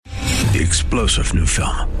The explosive new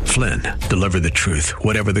film, Flynn, deliver the truth,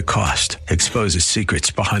 whatever the cost, exposes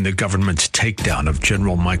secrets behind the government's takedown of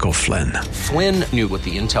General Michael Flynn. Flynn knew what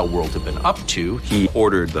the intel world had been up to. He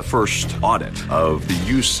ordered the first audit of the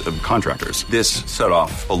use of contractors. This set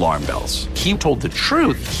off alarm bells. He told the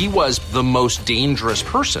truth. He was the most dangerous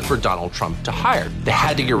person for Donald Trump to hire. They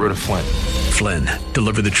had to get rid of Flynn. Flynn,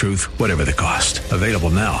 deliver the truth, whatever the cost. Available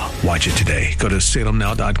now. Watch it today. Go to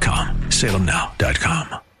salemnow.com.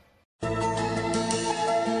 salemnow.com.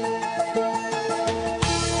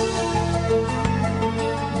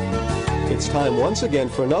 It's time once again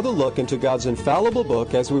for another look into God's infallible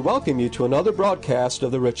book as we welcome you to another broadcast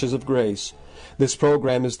of the Riches of Grace. This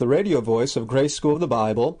program is the radio voice of Grace School of the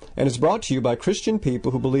Bible and is brought to you by Christian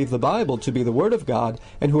people who believe the Bible to be the Word of God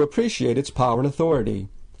and who appreciate its power and authority.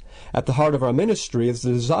 At the heart of our ministry is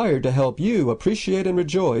the desire to help you appreciate and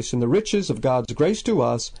rejoice in the riches of God's grace to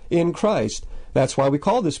us in Christ. That's why we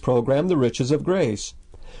call this program the Riches of Grace.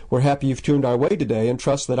 We're happy you've tuned our way today and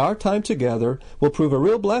trust that our time together will prove a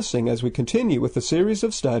real blessing as we continue with the series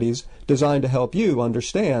of studies designed to help you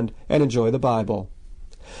understand and enjoy the Bible.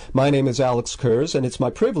 My name is Alex Kurz, and it's my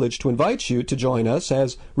privilege to invite you to join us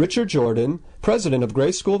as Richard Jordan, president of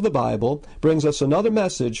Grace School of the Bible, brings us another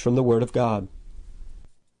message from the Word of God.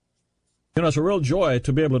 You know, it's a real joy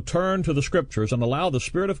to be able to turn to the Scriptures and allow the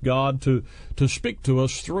Spirit of God to speak to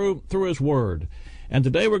us through His Word. And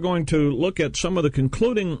today we're going to look at some of the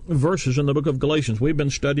concluding verses in the book of Galatians. We've been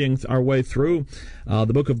studying our way through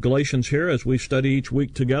the book of Galatians here as we study each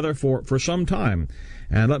week together for some time.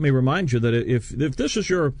 And let me remind you that if this is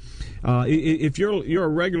your, if you're a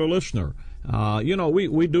regular listener, you know,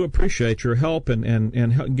 we do appreciate your help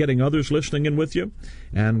and getting others listening in with you.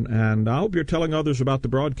 And I hope you're telling others about the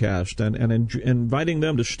broadcast and inviting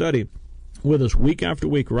them to study with us week after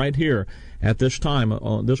week right here at this time,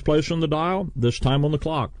 this place on the dial, this time on the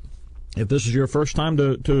clock. If this is your first time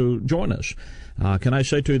to join us, can I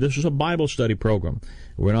say to you, this is a Bible study program.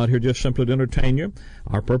 We're not here just simply to entertain you.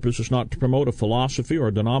 Our purpose is not to promote a philosophy or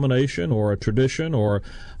a denomination or a tradition or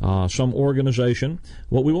some organization.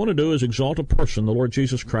 What we want to do is exalt a person, the Lord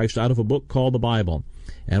Jesus Christ, out of a book called the Bible.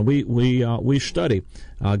 And we study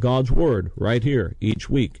God's Word right here each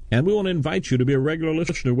week. And we want to invite you to be a regular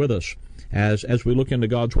listener with us as we look into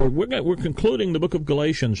God's Word. We're concluding the book of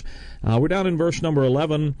Galatians. We're down in verse number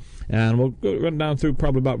 11, and we'll run down through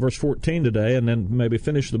probably about verse 14 today, and then maybe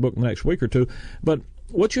finish the book next week or two. But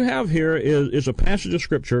what you have here is a passage of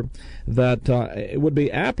Scripture that would be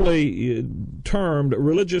aptly termed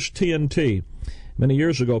religious TNT. Many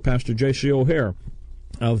years ago, Pastor J.C. O'Hare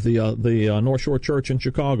of the North Shore Church in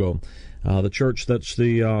Chicago, the church that's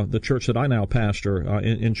the church that I now pastor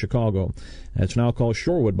in Chicago. It's now called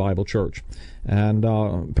Shorewood Bible Church. And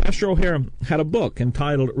Pastor O'Hare had a book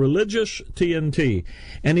entitled Religious TNT,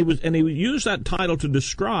 and he used that title to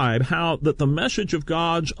describe how that the message of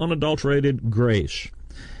God's unadulterated grace,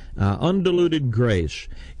 undiluted grace,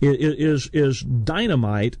 is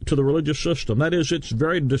dynamite to the religious system. That is, it's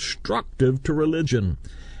very destructive to religion.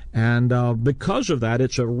 And because of that,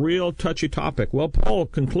 it's a real touchy topic. Well, Paul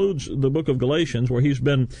concludes the book of Galatians where he's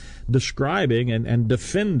been describing and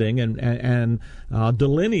defending and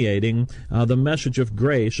delineating the message of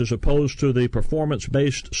grace as opposed to the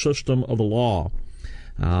performance-based system of the law.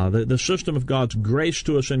 The system of God's grace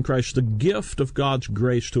to us in Christ, the gift of God's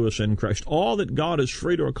grace to us in Christ, all that God is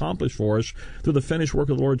free to accomplish for us through the finished work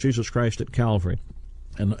of the Lord Jesus Christ at Calvary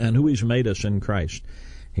and who He's made us in Christ.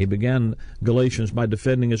 He began Galatians by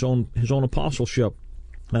defending his own apostleship,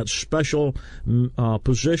 that special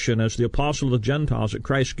position as the apostle of the Gentiles that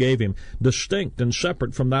Christ gave him, distinct and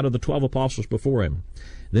separate from that of the 12 apostles before him.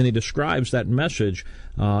 Then he describes that message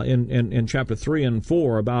in chapter 3 and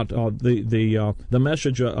 4 about the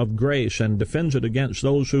message of grace, and defends it against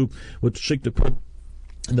those who would seek to put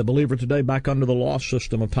the believer today back under the law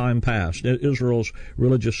system of time past, Israel's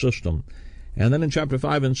religious system. And then in chapter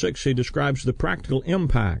 5 and 6, he describes the practical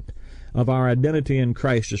impact of our identity in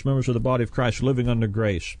Christ as members of the body of Christ living under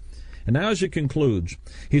grace. And now as he concludes,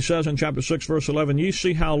 he says in chapter 6, verse 11, "Ye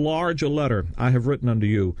see how large a letter I have written unto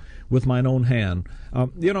you with mine own hand."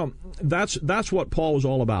 That's what Paul was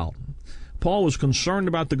all about. Paul was concerned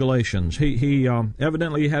about the Galatians. He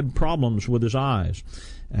evidently had problems with his eyes.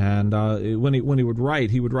 And when he would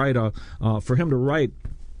write, for him to write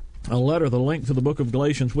a letter the length of the book of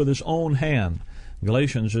Galatians with his own hand.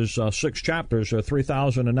 Galatians is 6 chapters,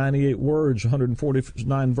 3,098 words,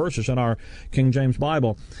 149 verses in our King James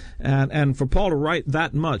Bible. And for Paul to write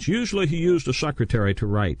that much, usually he used a secretary to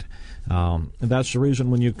write. That's the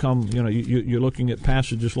reason when you come, you're looking at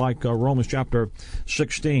passages like Romans chapter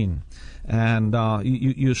 16. And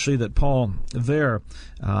you see that Paul there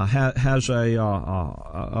has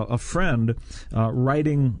a friend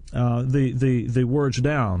writing the words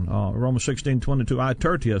down. Romans 16:22, I,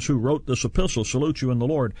 Tertius, who wrote this epistle, salute you in the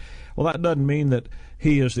Lord. Well, that doesn't mean that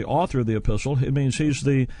he is the author of the epistle. It means he's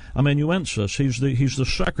the amanuensis. He's the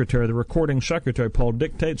secretary, the recording secretary. Paul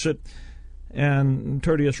dictates it, and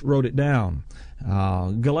Tertius wrote it down.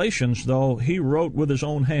 Galatians, though, he wrote with his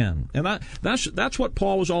own hand. And that's what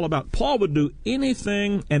Paul was all about. Paul would do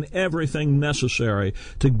anything and everything necessary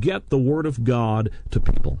to get the Word of God to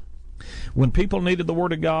people. When people needed the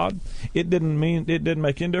Word of God, it didn't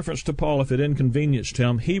make any difference to Paul if it inconvenienced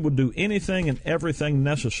him. He would do anything and everything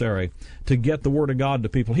necessary to get the Word of God to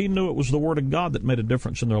people. He knew it was the Word of God that made a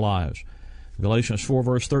difference in their lives. Galatians 4,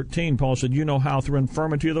 verse 13, Paul said, you know how through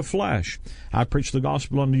infirmity of the flesh I preached the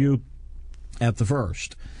gospel unto you at the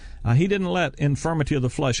first. He didn't let infirmity of the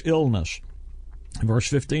flesh, illness. Verse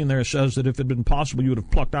 15 there says that if it had been possible, you would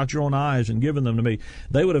have plucked out your own eyes and given them to me.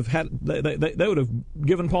 They would have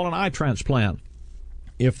given Paul an eye transplant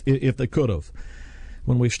if they could have.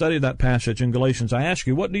 When we studied that passage in Galatians, I asked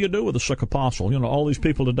you, what do you do with a sick apostle? You know, all these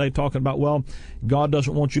people today talking about, well, God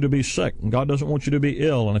doesn't want you to be sick, and God doesn't want you to be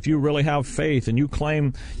ill, and if you really have faith and you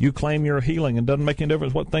claim your healing, it doesn't make any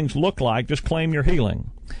difference what things look like, just claim your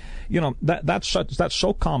healing. You know, that's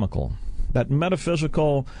so comical. That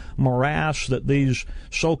metaphysical morass that these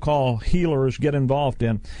so-called healers get involved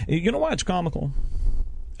in. You know why it's comical?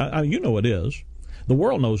 You know it is. The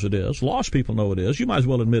world knows it is. Lost people know it is. You might as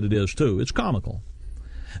well admit it is, too. It's comical.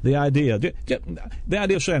 The idea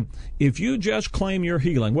of saying, if you just claim your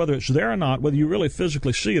healing, whether it's there or not, whether you really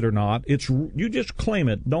physically see it or not, you just claim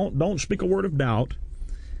it. Don't speak a word of doubt.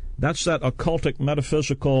 That's that occultic,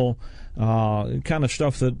 metaphysical kind of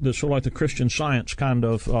stuff that's sort of like the Christian Science kind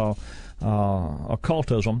of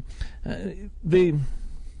occultism. The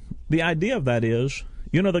idea of that is,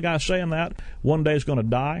 you know the guy saying that one day is going to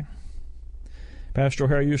die? Pastor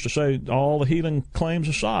O'Hare used to say, all the healing claims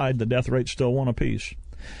aside, the death rate's still one apiece.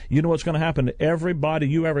 You know what's going to happen to everybody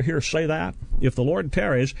you ever hear say that? If the Lord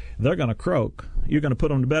tarries, they're going to croak. You're going to put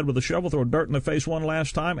them to bed with a shovel, throw dirt in their face one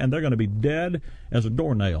last time, and they're going to be dead as a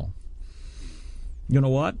doornail. You know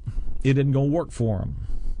what? It isn't going to work for them.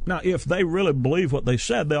 Now, if they really believe what they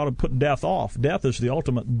said, they ought to put death off. Death is the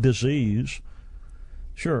ultimate disease.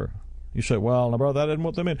 Sure. You say, well, now, brother, that isn't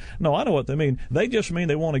what they mean. No, I know what they mean. They just mean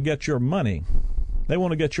they want to get your money. They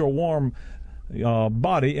want to get your warm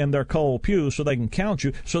body in their cold pew so they can count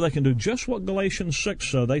you, so they can do just what Galatians 6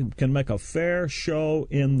 so they can make a fair show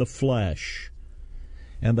in the flesh,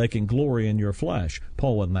 and they can glory in your flesh.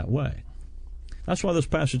 Paul wasn't that way. That's why this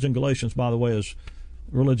passage in Galatians, by the way, is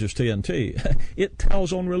religious TNT. It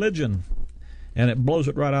tells on religion, and it blows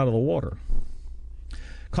it right out of the water.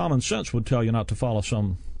 Common sense would tell you not to follow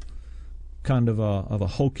some kind of a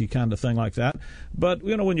hokey kind of thing like that. But,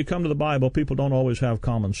 you know, when you come to the Bible, people don't always have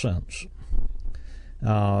common sense.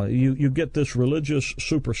 You get this religious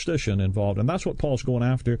superstition involved, and that's what Paul's going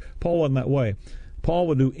after. Paul wasn't that way. Paul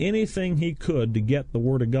would do anything he could to get the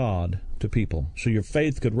Word of God to people, so your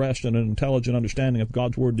faith could rest in an intelligent understanding of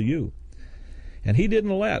God's Word to you. And he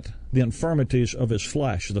didn't let the infirmities of his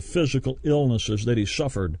flesh, the physical illnesses that he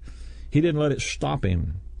suffered, he didn't let it stop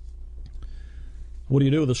him. What do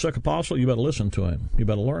you do with a sick apostle? You better listen to him. You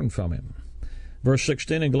better learn from him. Verse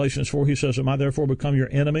 16 in Galatians 4, he says, am I therefore become your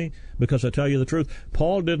enemy because I tell you the truth?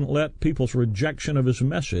 Paul didn't let people's rejection of his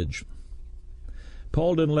message.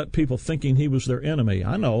 Paul didn't let people thinking he was their enemy.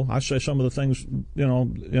 I know, I say some of the things, you know,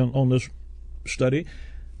 on this study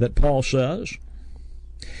that Paul says,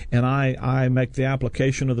 and I make the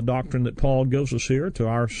application of the doctrine that Paul gives us here to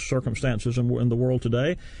our circumstances in the world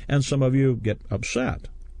today, and some of you get upset.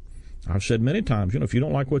 I've said many times, you know, if you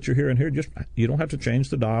don't like what you're hearing here, you don't have to change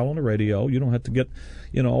the dial on the radio. You don't have to get,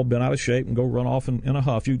 you know, all bent out of shape and go run off in a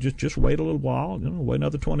huff. You just wait a little while, you know, wait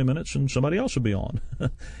another 20 minutes, and somebody else will be on.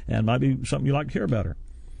 And might be something you like to hear better.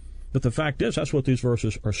 But the fact is, that's what these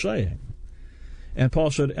verses are saying. And Paul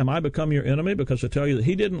said, am I become your enemy? Because I tell you that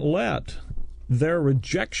he didn't let their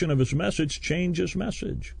rejection of his message change his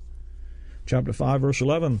message. Chapter 5, verse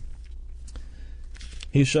 11.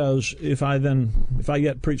 He says, if I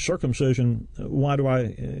yet preach circumcision, why do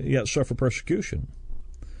I yet suffer persecution?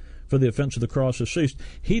 For the offense of the cross has ceased.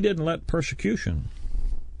 He didn't let persecution,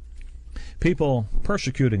 people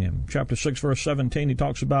persecuting him. Chapter 6, verse 17, he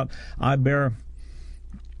talks about, I bear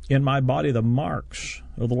in my body the marks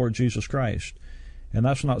of the Lord Jesus Christ. And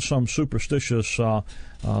that's not some superstitious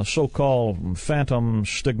so-called phantom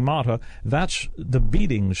stigmata. That's the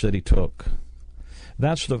beatings that he took.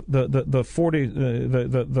 That's the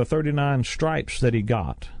 39 stripes that he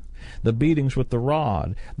got. the beatings with the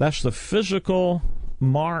rod. That's the physical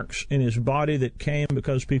marks in his body that came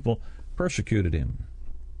because people persecuted him.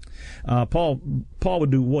 Paul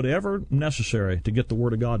would do whatever necessary to get the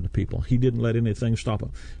Word of God to people. He didn't let anything stop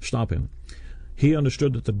him. He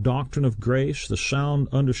understood that the doctrine of grace, the sound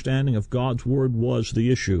understanding of God's Word, was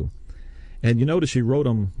the issue. And you notice he wrote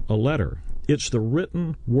them a letter. It's the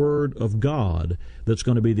written Word of God that's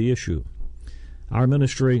going to be the issue. Our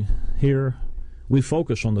ministry here, we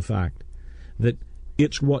focus on the fact that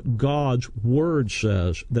it's what God's Word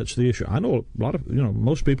says that's the issue. I know a lot of,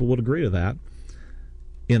 most people would agree to that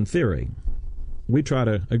in theory. We try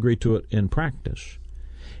to agree to it in practice.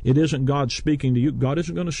 It isn't God speaking to you. God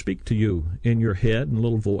isn't going to speak to you in your head in a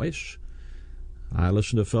little voice. I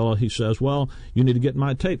listened to a fellow, he says, well, you need to get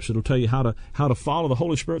my tapes. It'll tell you how to follow the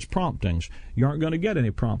Holy Spirit's promptings. You aren't going to get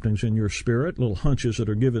any promptings in your spirit, little hunches that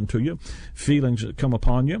are given to you, feelings that come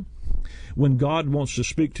upon you. When God wants to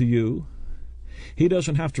speak to you, he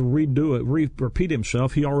doesn't have to redo it, repeat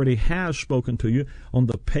himself. He already has spoken to you on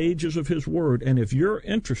the pages of his Word. And if you're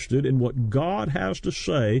interested in what God has to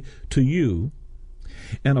say to you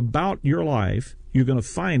and about your life, you're going to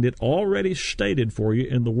find it already stated for you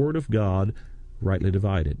in the Word of God, rightly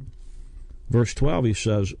divided. Verse 12, he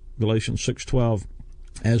says, Galatians 6:12,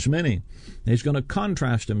 as many. He's going to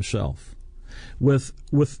contrast himself with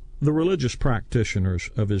the religious practitioners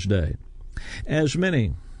of his day. As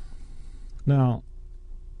many. Now,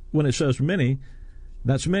 when it says many,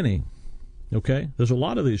 that's many. Okay? There's a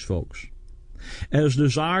lot of these folks. As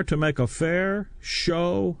desire to make a fair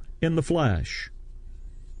show in the flesh.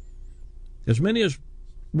 As many as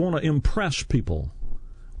want to impress people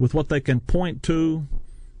with what they can point to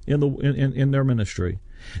in their ministry.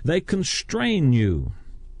 They constrain you.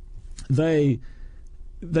 They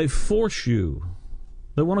force you.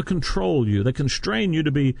 They want to control you. They constrain you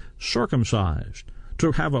to be circumcised,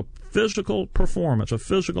 to have a physical performance, a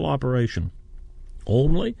physical operation,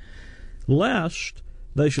 only lest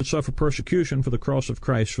they should suffer persecution for the cross of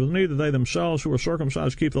Christ. For neither they themselves who are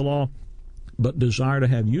circumcised keep the law, but desire to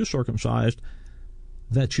have you circumcised,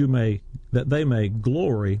 that they may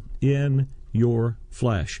glory in your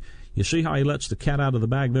flesh. You see how he lets the cat out of the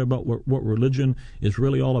bag there about what religion is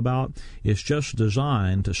really all about? It's just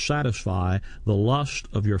designed to satisfy the lust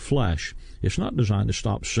of your flesh. It's not designed to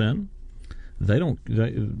stop sin.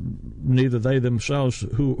 Neither they themselves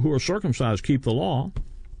who are circumcised keep the law.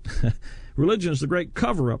 Religion is the great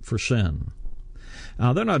cover-up for sin.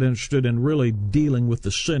 They're not interested in really dealing with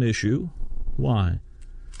the sin issue. Why?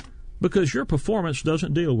 Because your performance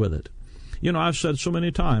doesn't deal with it. I've said so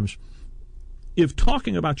many times, if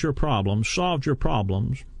talking about your problems solved your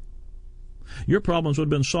problems would have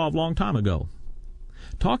been solved a long time ago.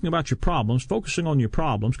 Talking about your problems, focusing on your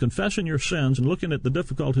problems, confessing your sins, and looking at the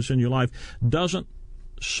difficulties in your life doesn't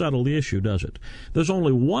settle the issue, does it? There's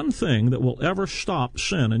only one thing that will ever stop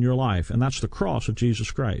sin in your life, and that's the cross of Jesus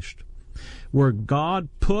Christ, where God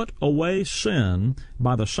put away sin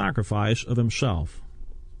by the sacrifice of himself.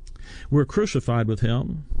 We're crucified with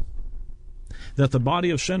him, that the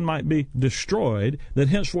body of sin might be destroyed, that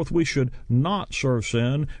henceforth we should not serve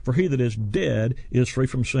sin, for he that is dead is free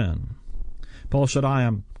from sin. Paul said, I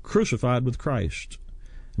am crucified with Christ.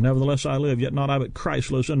 Nevertheless I live, yet not I, but Christ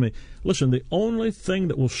lives in me. Listen, the only thing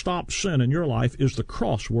that will stop sin in your life is the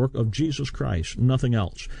cross work of Jesus Christ, nothing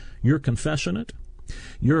else. You're confessing it.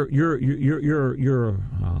 You're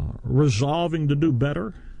resolving to do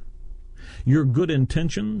better. Your good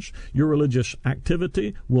intentions, your religious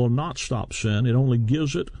activity will not stop sin. It only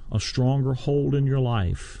gives it a stronger hold in your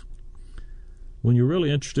life. When you're really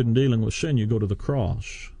interested in dealing with sin, you go to the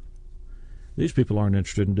cross. These people aren't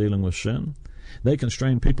interested in dealing with sin. They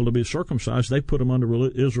constrain people to be circumcised. They put them under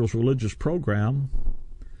Israel's religious program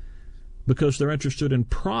because they're interested in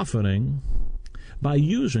profiting by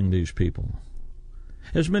using these people.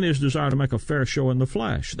 As many as desire to make a fair show in the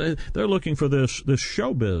flesh. They're looking for this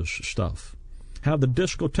showbiz stuff. Have the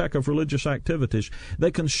discotheque of religious activities.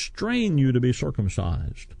 They constrain you to be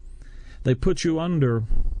circumcised. They put you under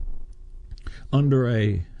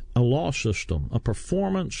a law system, a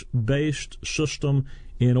performance-based system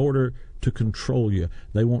in order to control you.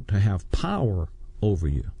 They want to have power over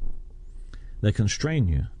you. They constrain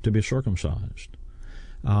you to be circumcised.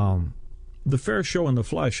 The fair show in the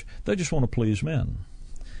flesh, they just want to please men.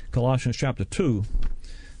 Colossians chapter 2,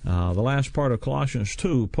 the last part of Colossians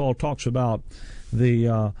 2, Paul talks about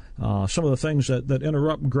some of the things that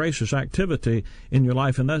interrupt grace's activity in your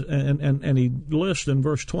life, and he lists in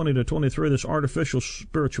verse 20 to 23 this artificial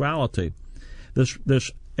spirituality,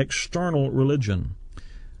 this external religion.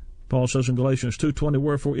 Paul says in Galatians 2:20,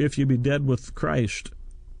 wherefore if you be dead with Christ,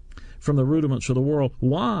 from the rudiments of the world.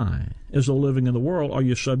 Why, as though living in the world, are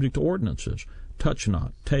you subject to ordinances? Touch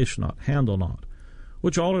not, taste not, handle not,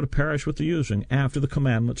 which all are to perish with the using, after the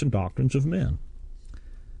commandments and doctrines of men.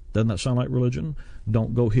 Doesn't that sound like religion?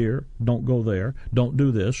 Don't go here, don't go there, don't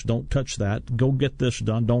do this, don't touch that, go get this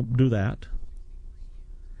done, don't do that.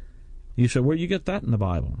 You say, where do you get that in the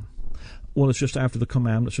Bible? Well, it's just after the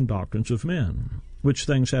commandments and doctrines of men, which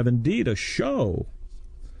things have indeed a show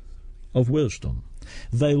of wisdom.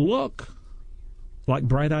 They look like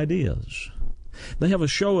bright ideas. They have a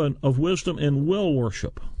show of wisdom in will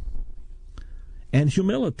worship and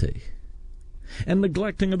humility and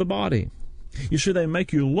neglecting of the body. You see, they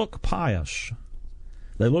make you look pious.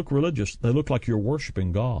 They look religious. They look like you're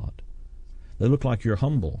worshiping God. They look like you're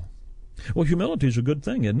humble. Well, humility is a good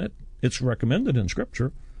thing, isn't it? It's recommended in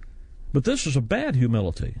Scripture. But this is a bad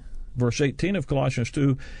humility. Verse 18 of Colossians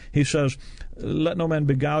 2, he says, let no man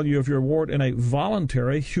beguile you of your reward in a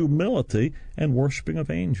voluntary humility and worshiping of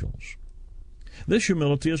angels. This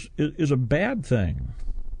humility is a bad thing.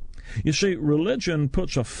 You see, religion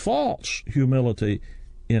puts a false humility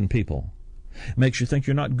in people. Makes you think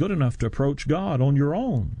you're not good enough to approach God on your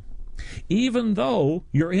own, even though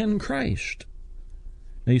you're in Christ.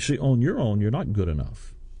 Now, you see, on your own, you're not good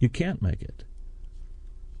enough. You can't make it.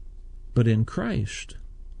 But in Christ,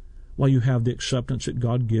 well, you have the acceptance that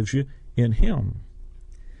God gives you in Him.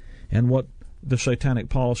 And what the satanic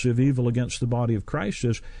policy of evil against the body of Christ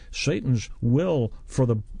is, Satan's will for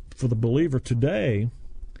the believer today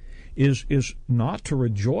is not to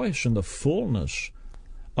rejoice in the fullness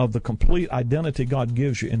of the complete identity God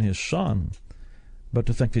gives you in His Son, but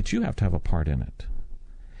to think that you have to have a part in it.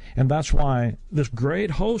 And that's why this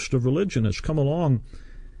great host of religion has come along,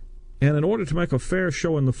 and in order to make a fair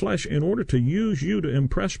show in the flesh, in order to use you to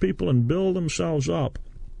impress people and build themselves up,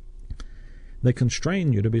 they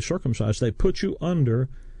constrain you to be circumcised. They put you under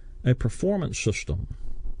a performance system.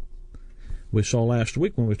 We saw last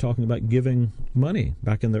week when we were talking about giving money,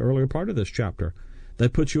 back in the earlier part of this chapter. They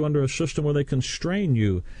put you under a system where they constrain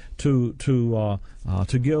you to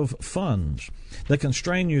give funds. They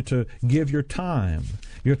constrain you to give your time,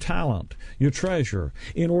 your talent, your treasure,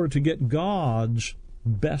 in order to get God's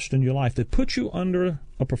best in your life. They put you under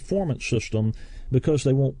a performance system because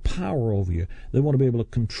they want power over you. They want to be able to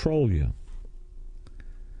control you.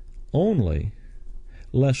 Only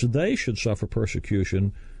lest they should suffer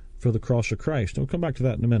persecution for the cross of Christ. And we'll come back to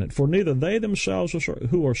that in a minute. For neither they themselves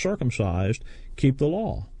who are circumcised keep the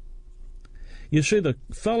law. You see, the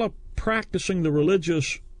fellow practicing the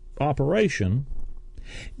religious operation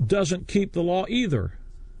doesn't keep the law either.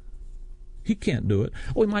 He can't do it.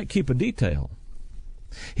 Well, he might keep a detail.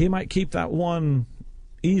 He might keep that one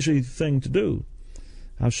easy thing to do.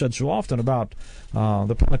 I've said so often about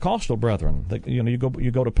the Pentecostal brethren. That, you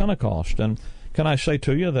go to Pentecost, and can I say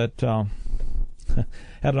to you that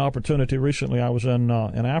had an opportunity recently. I was in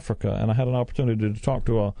Africa, and I had an opportunity to talk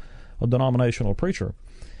to a denominational preacher,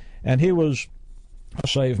 and he was a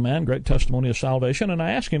saved man, great testimony of salvation. And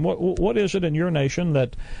I asked him, what is it in your nation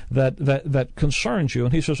that concerns you?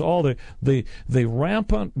 And he says, the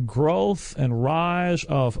rampant growth and rise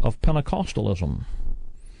of Pentecostalism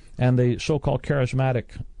and the so-called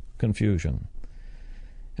charismatic confusion.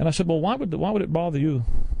 And I said, well, why would it bother you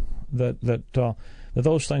that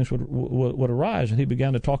those things would arise? And he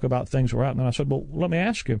began to talk about things that were happening. And I said, well, let me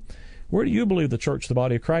ask you, where do you believe the church, the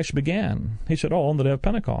body of Christ, began? He said, on the day of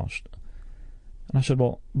Pentecost. And I said,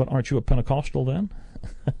 well, but aren't you a Pentecostal then?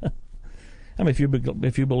 I mean, if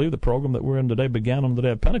you believe the program that we're in today began on the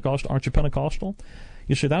day of Pentecost, aren't you Pentecostal?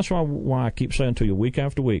 You see, that's why I keep saying to you week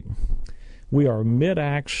after week, we are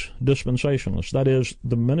mid-Acts dispensationalists. That is,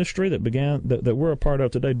 the ministry that we're a part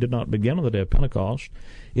of today did not begin on the day of Pentecost.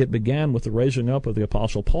 It began with the raising up of the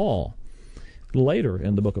Apostle Paul later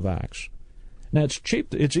in the book of Acts. Now,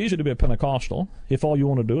 it's easy to be a Pentecostal if all you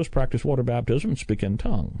want to do is practice water baptism and speak in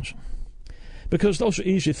tongues, because those are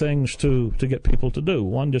easy things to get people to do.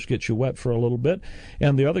 One just gets you wet for a little bit,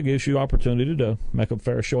 and the other gives you opportunity to make a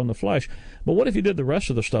fair show in the flesh. But what if you did the rest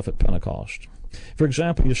of the stuff at Pentecost? For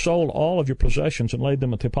example, you sold all of your possessions and laid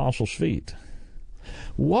them at the apostles' feet.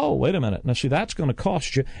 Whoa, wait a minute. Now, see, that's going to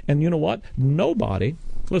cost you. And you know what? Nobody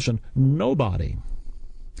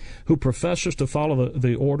who professes to follow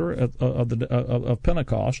the order of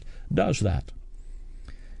Pentecost does that.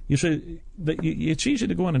 You see, it's easy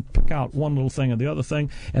to go in and pick out one little thing and the other thing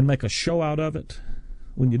and make a show out of it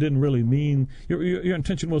when you didn't really mean, your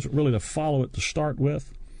intention wasn't really to follow it to start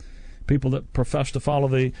with. People that profess to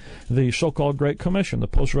follow the so-called Great Commission, the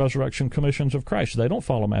post-resurrection commissions of Christ, they don't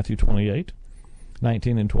follow Matthew 28,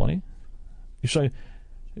 19 and 20. You say,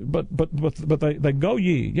 But they go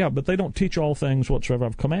ye, yeah, but they don't teach all things whatsoever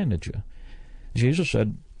I've commanded you. Jesus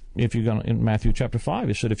said, if you're going in Matthew chapter 5,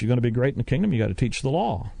 he said, if you're going to be great in the kingdom, you got to teach the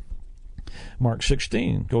law. Mark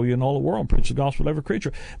 16, go ye in all the world and preach the gospel to every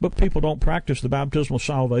creature. But people don't practice the baptismal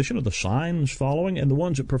salvation or the signs following, and the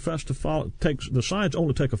ones that profess to follow, the signs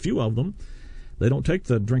only take a few of them. They don't take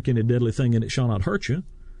the drink any deadly thing and it shall not hurt you.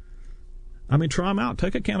 I mean, try them out.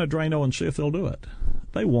 Take a can of Drano and see if they'll do it.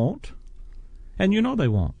 They won't. And you know they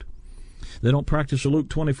won't. They don't practice the Luke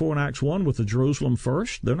 24 and Acts 1 with the Jerusalem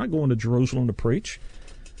first. They're not going to Jerusalem to preach.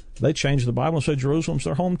 They change the Bible and say Jerusalem's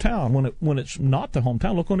their hometown. When it's not their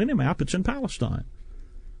hometown, look on any map, it's in Palestine.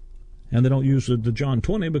 And they don't use the John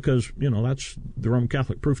 20 because, that's the Roman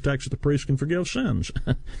Catholic proof text that the priest can forgive sins.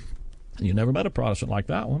 You never met a Protestant like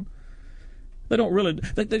that one. They don't really,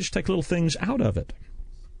 they just take little things out of it.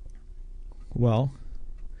 Well,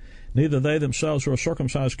 neither they themselves who are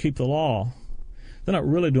circumcised keep the law. They're not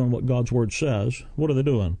really doing what God's Word says. What are they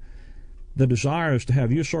doing? The desire is to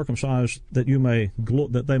have you circumcised that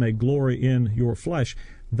they may glory in your flesh.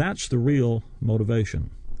 That's the real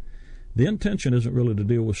motivation. The intention isn't really to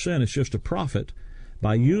deal with sin. It's just to profit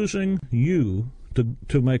by using you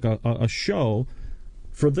to make a show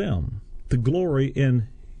for them, to glory in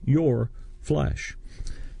your flesh.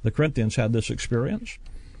 The Corinthians had this experience.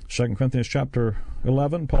 2 Corinthians chapter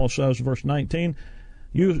 11, Paul says, verse 19,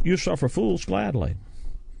 You suffer fools gladly.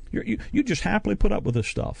 You just happily put up with this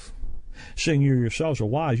stuff. Seeing you yourselves are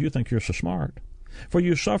wise, you think you're so smart. For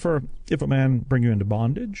you suffer if a man bring you into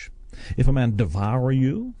bondage, if a man devour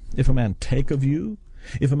you, if a man take of you,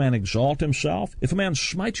 if a man exalt himself, if a man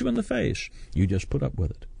smite you in the face, you just put up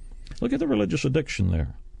with it. Look at the religious addiction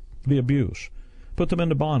there, the abuse. Put them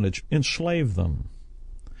into bondage, enslave them.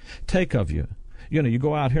 Take of you. You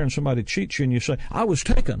go out here and somebody cheats you and you say, I was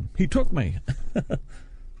taken, he took me.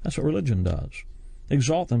 That's what religion does.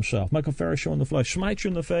 Exalt themselves, make a fair show in the flesh, smite you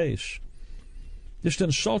in the face. Just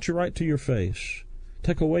insult you right to your face.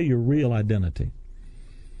 Take away your real identity.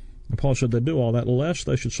 And Paul said they do all that lest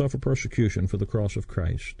they should suffer persecution for the cross of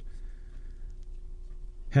Christ.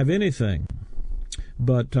 Have anything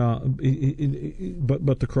but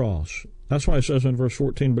the cross. That's why it says in verse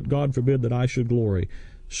 14, but God forbid that I should glory,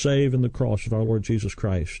 save in the cross of our Lord Jesus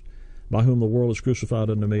Christ, by whom the world is crucified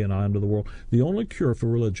unto me and I unto the world. The only cure for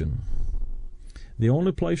religion, the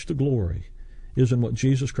only place to glory, is in what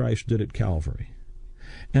Jesus Christ did at Calvary.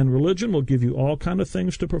 And religion will give you all kind of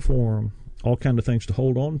things to perform, all kind of things to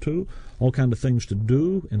hold on to, all kind of things to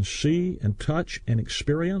do and see and touch and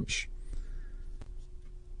experience,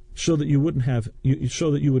 so that you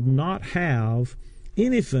would not have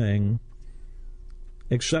anything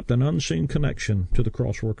except an unseen connection to the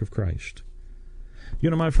cross work of Christ.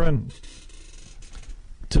 My friend,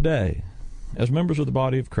 today, as members of the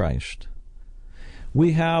body of Christ,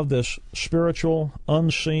 we have this spiritual,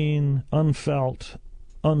 unseen, unfelt,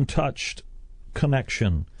 untouched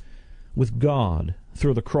connection with God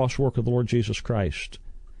through the cross work of the Lord Jesus Christ.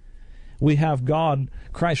 We have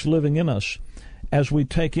Christ living in us as we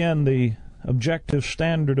take in the objective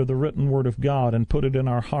standard of the written Word of God and put it in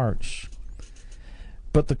our hearts.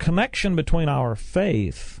 But the connection between our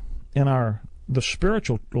faith and the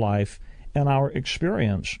spiritual life and our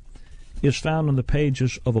experience is found in the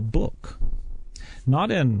pages of a book,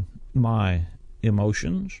 not in my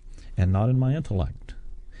emotions and not in my intellect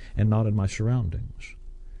and not in my surroundings.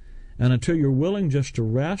 And until you're willing just to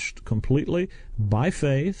rest completely by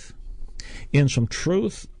faith in some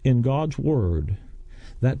truth in God's Word,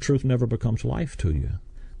 that truth never becomes life to you.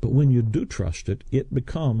 But when you do trust it, it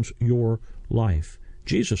becomes your life.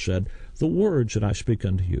 Jesus said, the words that I speak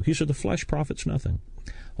unto you. He said, the flesh profits nothing.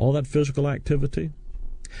 All that physical activity,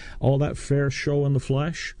 all that fair show in the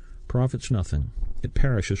flesh profits nothing. It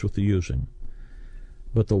perishes with the using.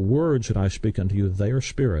 But the words that I speak unto you, they are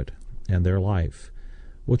spirit and their life.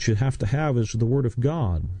 What you have to have is the Word of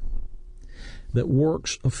God that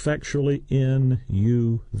works effectually in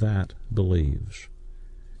you that believes.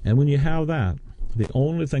 And when you have that, the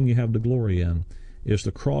only thing you have to glory in is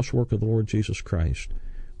the cross work of the Lord Jesus Christ,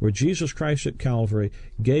 where Jesus Christ at Calvary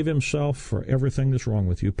gave himself for everything that's wrong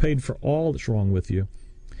with you, paid for all that's wrong with you,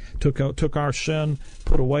 took our sin,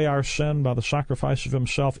 put away our sin by the sacrifice of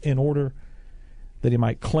himself in order that he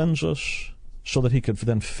might cleanse us so that he could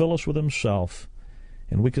then fill us with himself.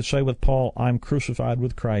 And we could say with Paul, I'm crucified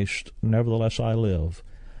with Christ, nevertheless I live.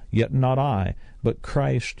 Yet not I, but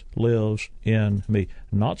Christ lives in me.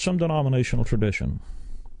 Not some denominational tradition.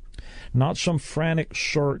 Not some frantic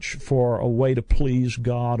search for a way to please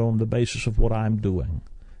God on the basis of what I'm doing.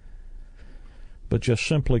 But just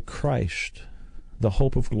simply Christ, the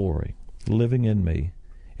hope of glory, living in me,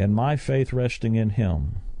 and my faith resting in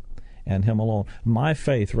Him and Him alone. My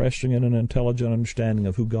faith resting in an intelligent understanding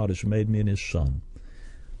of who God has made me in His Son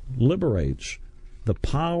liberates the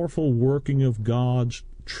powerful working of God's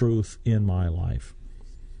truth in my life.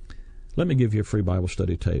 Let me give you a free Bible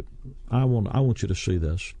study tape. I want you to see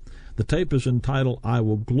this. The tape is entitled, I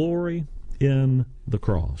Will Glory in the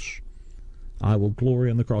Cross. I will glory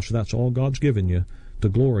in the cross. That's all God's given you to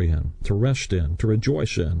glory in, to rest in, to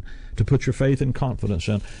rejoice in, to put your faith and confidence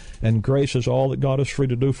in. And grace is all that God is free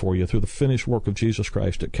to do for you through the finished work of Jesus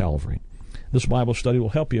Christ at Calvary. This Bible study will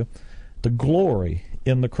help you to glory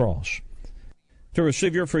in the cross. To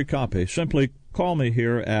receive your free copy, simply call me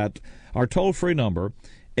here at our toll-free number,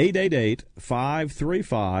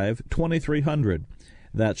 888-535-2300.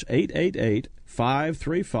 That's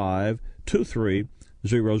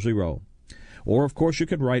 888-535-2300. Or, of course, you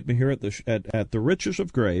can write me here at the Riches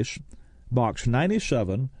of Grace, Box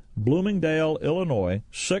 97, Bloomingdale, Illinois,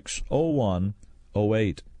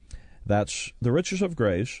 60108. That's the Riches of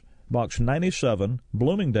Grace, Box 97,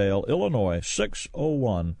 Bloomingdale, Illinois,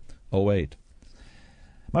 60108.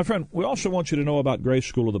 My friend, we also want you to know about Grace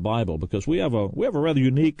School of the Bible, because we have a rather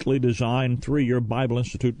uniquely designed 3-year Bible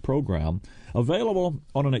Institute program available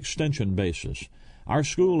on an extension basis. Our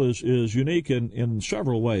school is unique in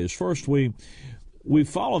several ways. First, we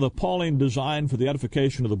follow the Pauline design for the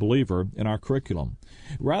edification of the believer in our curriculum.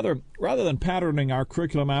 Rather than patterning our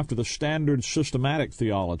curriculum after the standard systematic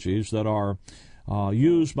theologies that are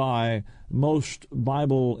used by most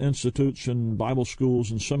Bible institutes and Bible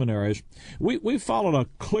schools and seminaries, we followed a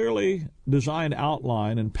clearly designed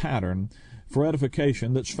outline and pattern for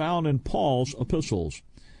edification that's found in Paul's epistles.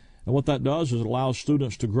 And what that does is it allows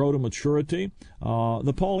students to grow to maturity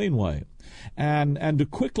the Pauline way, and to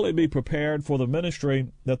quickly be prepared for the ministry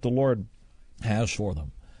that the Lord has for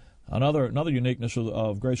them. Another uniqueness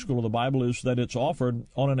of Grace School of the Bible is that it's offered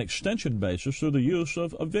on an extension basis through the use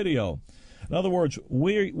of video. In other words,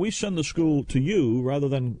 we send the school to you rather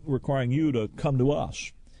than requiring you to come to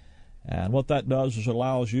us. And what that does is it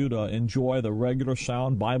allows you to enjoy the regular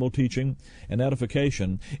sound Bible teaching and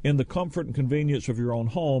edification in the comfort and convenience of your own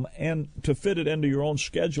home, and to fit it into your own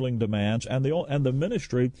scheduling demands and the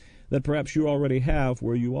ministry that perhaps you already have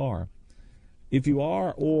where you are. If you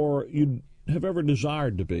are, or you have ever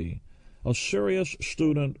desired to be, a serious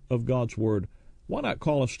student of God's Word, why not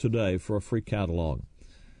call us today for a free catalog?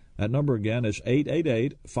 That number again is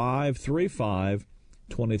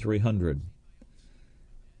 888-535-2300.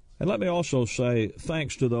 And let me also say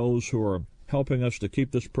thanks to those who are helping us to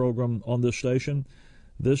keep this program on this station.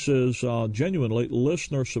 This is genuinely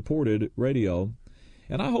listener-supported radio,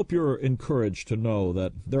 and I hope you're encouraged to know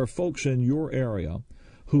that there are folks in your area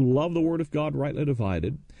who love the Word of God rightly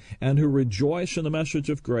divided, and who rejoice in the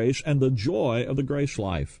message of grace and the joy of the grace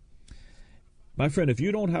life. My friend, if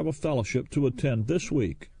you don't have a fellowship to attend this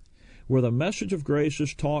week where the message of grace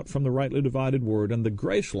is taught from the rightly divided Word and the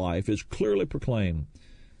grace life is clearly proclaimed,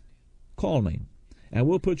 call me, and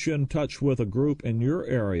we'll put you in touch with a group in your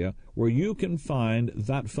area where you can find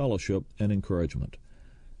that fellowship and encouragement.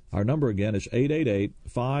 Our number again is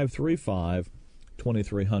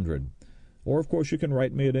 888-535-2300. Or, of course, you can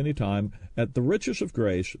write me at any time at the Riches of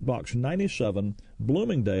Grace, Box 97,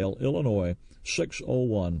 Bloomingdale, Illinois,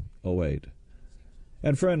 60108.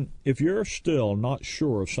 And friend, if you're still not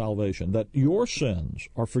sure of salvation, that your sins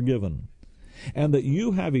are forgiven, and that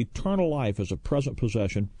you have eternal life as a present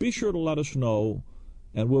possession, be sure to let us know,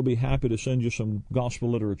 and we'll be happy to send you some gospel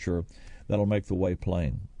literature that'll make the way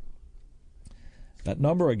plain. That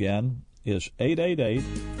number again is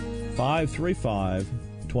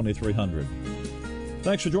 888-535-2300.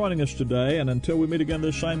 Thanks for joining us today, and until we meet again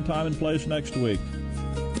this same time and place next week,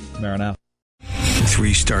 Maranatha.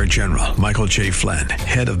 3-star General Michael J. Flynn,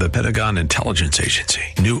 head of the Pentagon Intelligence Agency,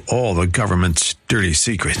 knew all the government's dirty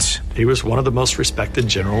secrets. He was one of the most respected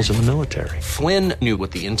generals in the military. Flynn knew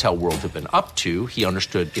what the intel world had been up to. He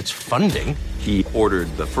understood its funding. He ordered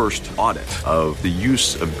the first audit of the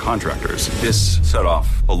use of contractors. This set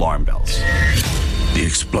off alarm bells. The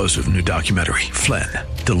explosive new documentary, Flynn,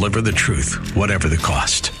 Deliver the Truth, Whatever the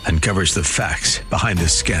Cost, uncovers the facts behind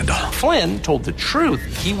this scandal. Flynn told the truth.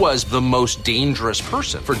 He was the most dangerous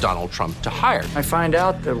person for Donald Trump to hire. I find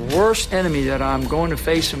out the worst enemy that I'm going to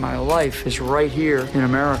face in my life is right here in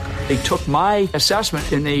America. They took my assessment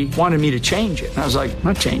and they wanted me to change it. And I was like, I'm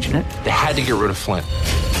not changing it. They had to get rid of Flynn.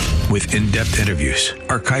 With in-depth interviews,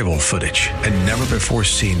 archival footage, and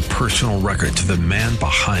never-before-seen personal records of the man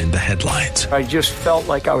behind the headlines. I just felt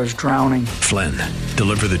like I was drowning. Flynn,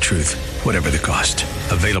 Deliver the Truth, Whatever the Cost.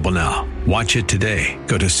 Available now. Watch it today.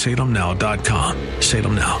 Go to salemnow.com.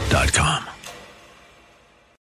 salemnow.com.